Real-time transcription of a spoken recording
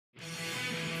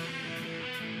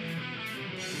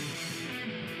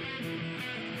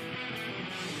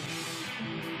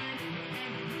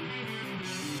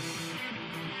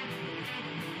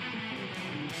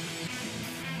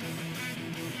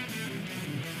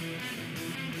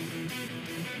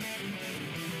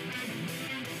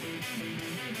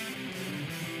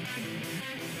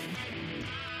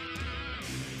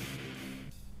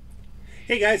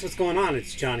Hey guys, what's going on?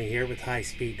 It's Johnny here with High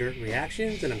Speed Dirt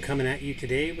Reactions, and I'm coming at you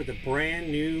today with a brand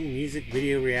new music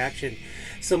video reaction.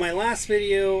 So my last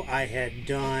video I had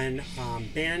done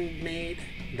Band-Maid,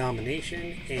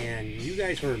 Domination, and you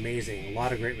guys were amazing. A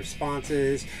lot of great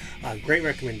responses, great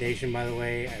recommendation by the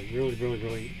way. I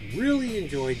really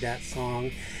enjoyed that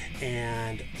song,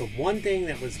 and the one thing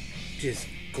that was just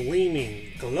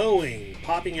gleaming, glowing,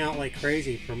 popping out like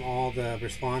crazy from all the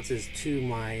responses to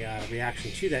my reaction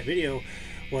to that video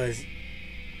was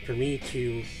for me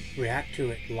to react to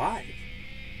it live.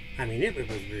 I mean, it was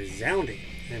resounding.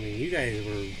 I mean, you guys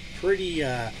were pretty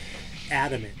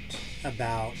adamant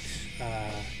about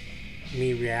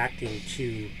me reacting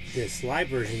to this live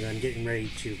version that I'm getting ready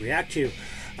to react to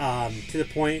the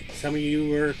point some of you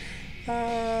were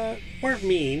weren't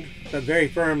mean, but very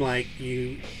firm. Like,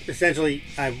 you essentially,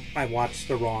 I watched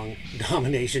the wrong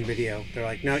Domination video. They're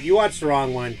like, no, you watched the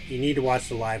wrong one, you need to watch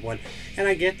the live one. And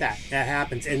I get that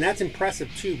happens, and that's impressive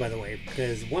too, by the way,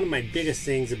 because one of my biggest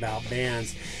things about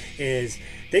bands is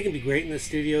they can be great in the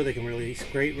studio, they can release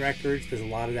great records, because a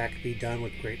lot of that can be done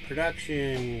with great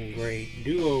production, great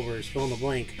do-overs, fill in the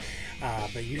blank,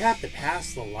 but you have to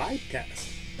pass the live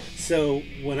test. So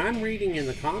when I'm reading in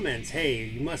the comments, hey,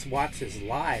 you must watch this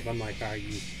live, I'm like, are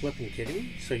you flipping kidding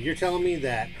me? So you're telling me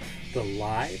that the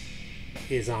live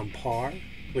is on par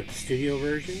with the studio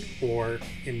version, or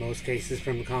in most cases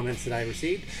from the comments that I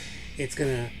received, it's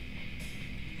gonna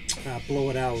blow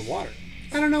it out of the water?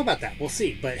 I don't know about that, we'll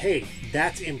see. But hey,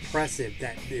 that's impressive.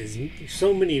 That is,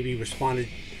 so many of you responded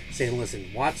saying,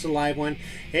 listen, watch the live one.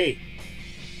 Hey,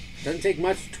 doesn't take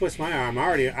much to twist my arm.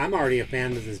 I'm already a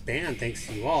fan of this band, thanks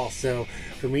to you all. So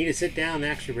for me to sit down and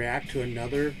actually react to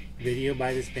another video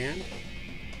by this band,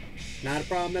 not a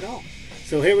problem at all.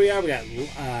 So here we are. We got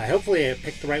hopefully I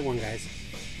picked the right one, guys.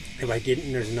 If I didn't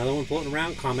and there's another one floating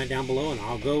around, comment down below and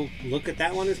I'll go look at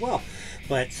that one as well.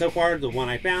 But so far, the one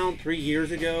I found 3 years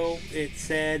ago, it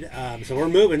said, so we're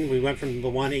moving. We went from the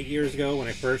one 8 years ago when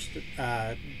I first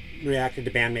reacted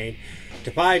to Band-Maid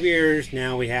to 5 years.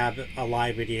 Now we have a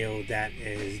live video that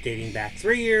is dating back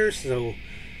 3 years. So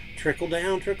trickle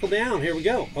down, here we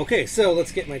go. Okay, so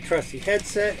let's get my trusty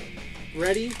headset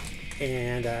ready,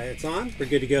 and it's on. We're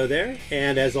good to go there.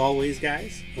 And as always,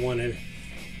 guys, I want to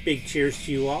big cheers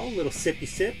to you all. A little sippy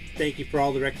sip. Thank you for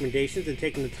all the recommendations and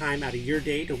taking the time out of your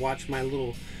day to watch my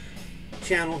little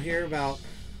channel here about,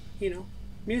 you know,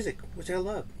 music, which I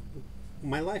love,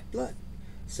 my lifeblood.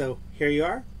 So here you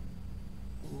are.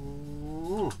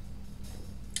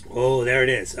 Oh, there it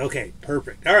is. Okay,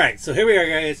 perfect. All right, so here we are,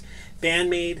 guys.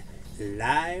 Band-Maid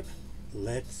live.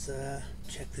 Let's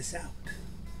check this out,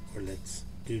 or let's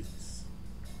do this.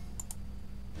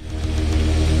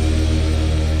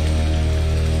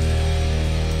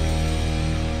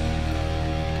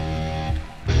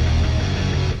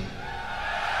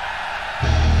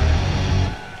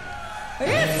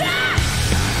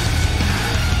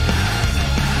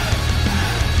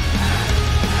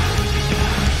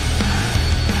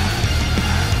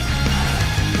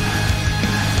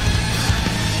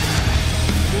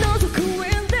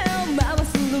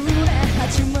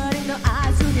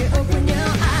 Open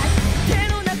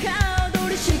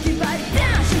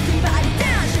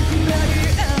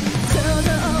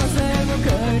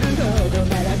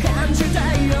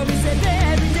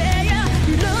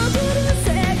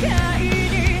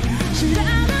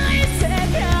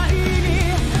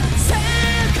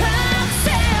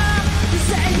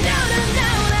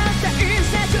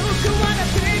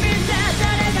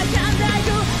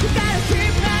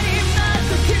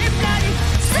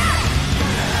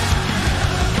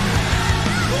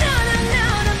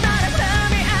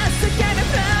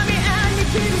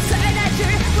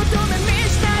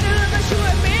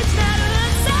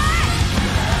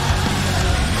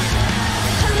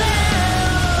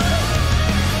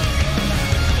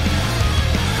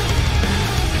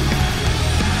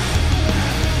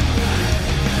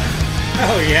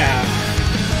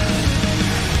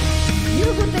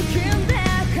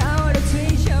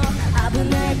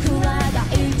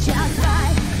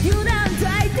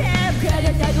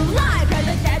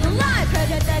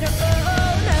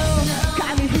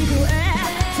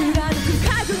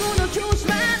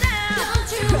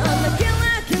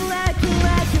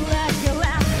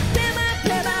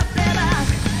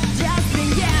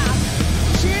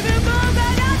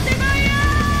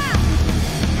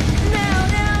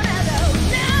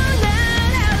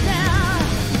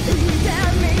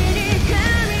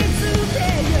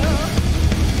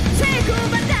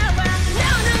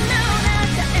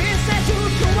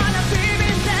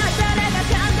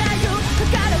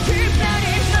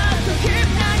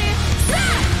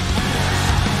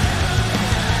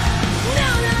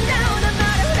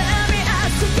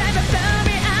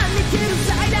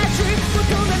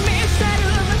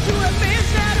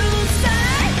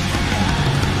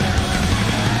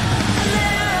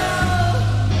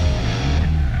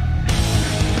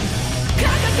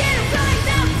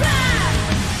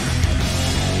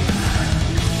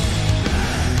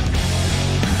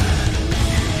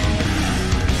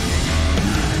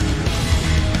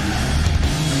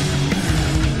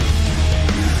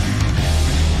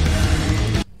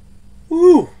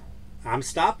I'm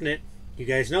stopping it. You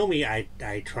guys know me. I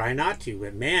try not to,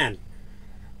 but man,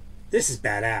 this is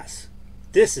badass.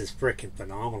 This is freaking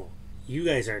phenomenal. You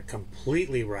guys are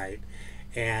completely right.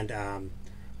 And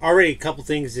already a couple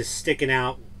things just sticking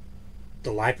out.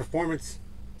 The live performance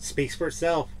speaks for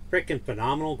itself. Freaking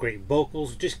phenomenal. Great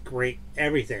vocals. Just great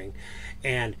everything.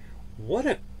 And what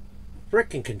a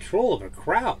freaking control of a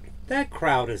crowd. That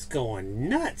crowd is going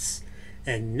nuts.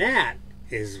 And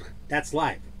that's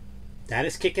live. That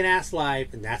is kicking ass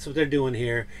live, and that's what they're doing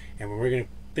here. And we're going to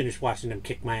finish watching them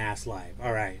kick my ass live.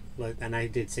 All right. And I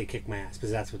did say kick my ass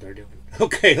because that's what they're doing.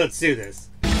 Okay, let's do this.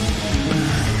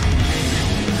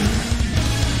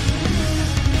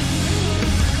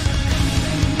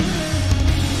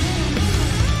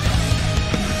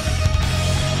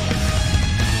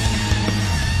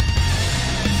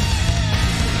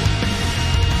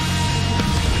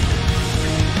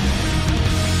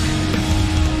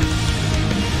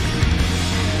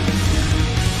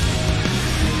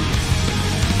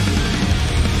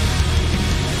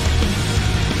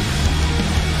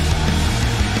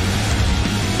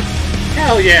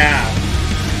 Hell yeah!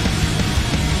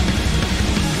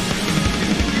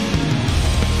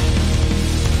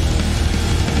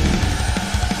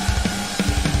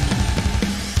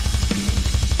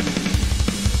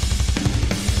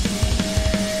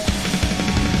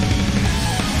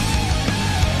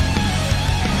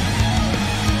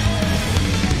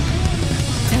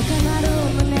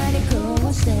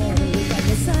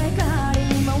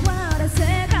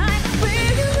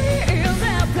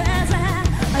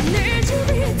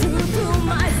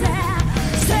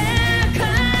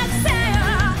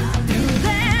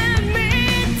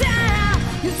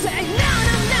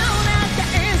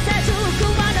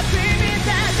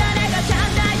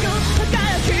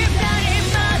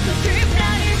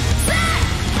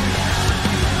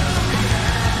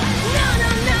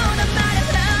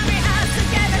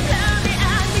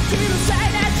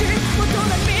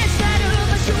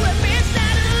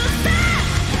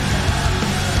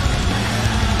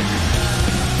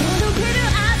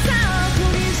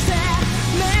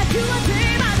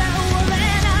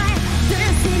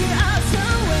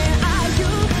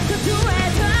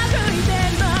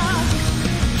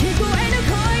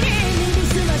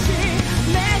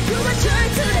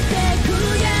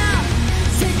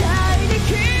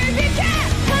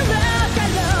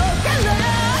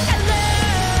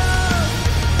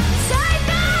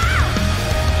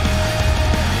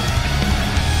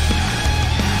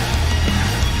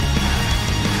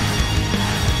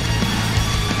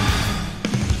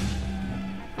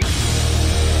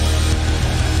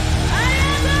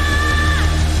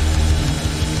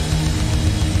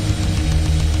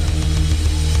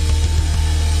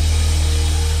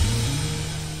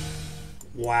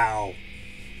 Wow.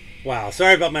 Wow.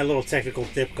 Sorry about my little technical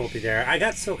difficulty there. I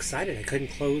got so excited I couldn't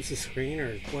close the screen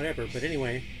or whatever. But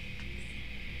anyway,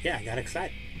 yeah, I got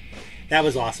excited. That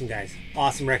was awesome, guys.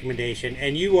 Awesome recommendation.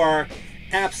 And you are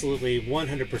absolutely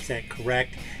 100%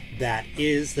 correct. That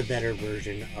is the better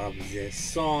version of this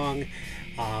song.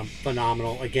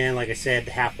 Phenomenal. Again, like I said,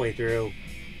 halfway through,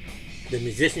 the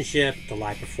musicianship, the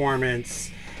live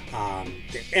performance,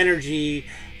 the energy,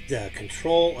 the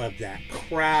control of that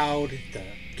crowd,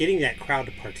 getting that crowd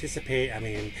to participate. I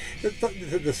mean,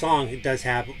 the song, it does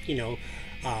have, you know,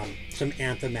 some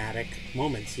anthematic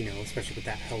moments, you know, especially with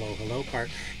that hello, hello part.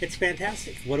 It's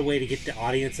fantastic. What a way to get the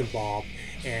audience involved.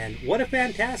 And what a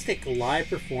fantastic live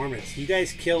performance. You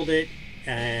guys killed it.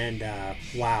 And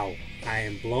wow, I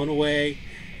am blown away.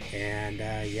 And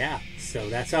yeah, so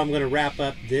that's how I'm going to wrap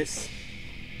up this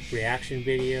reaction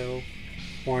video.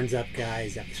 Horns up,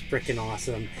 guys. That was freaking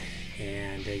awesome.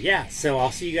 And yeah, so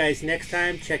I'll see you guys next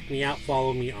time. Check me out.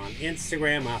 Follow me on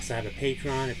Instagram. I also have a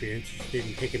Patreon if you're interested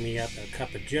in picking me up a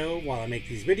cup of joe while I make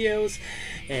these videos.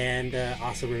 And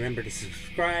also remember to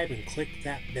subscribe and click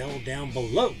that bell down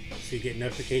below so you get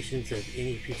notifications of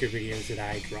any future videos that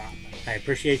I drop. I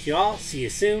appreciate you all. See you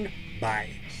soon.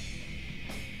 Bye.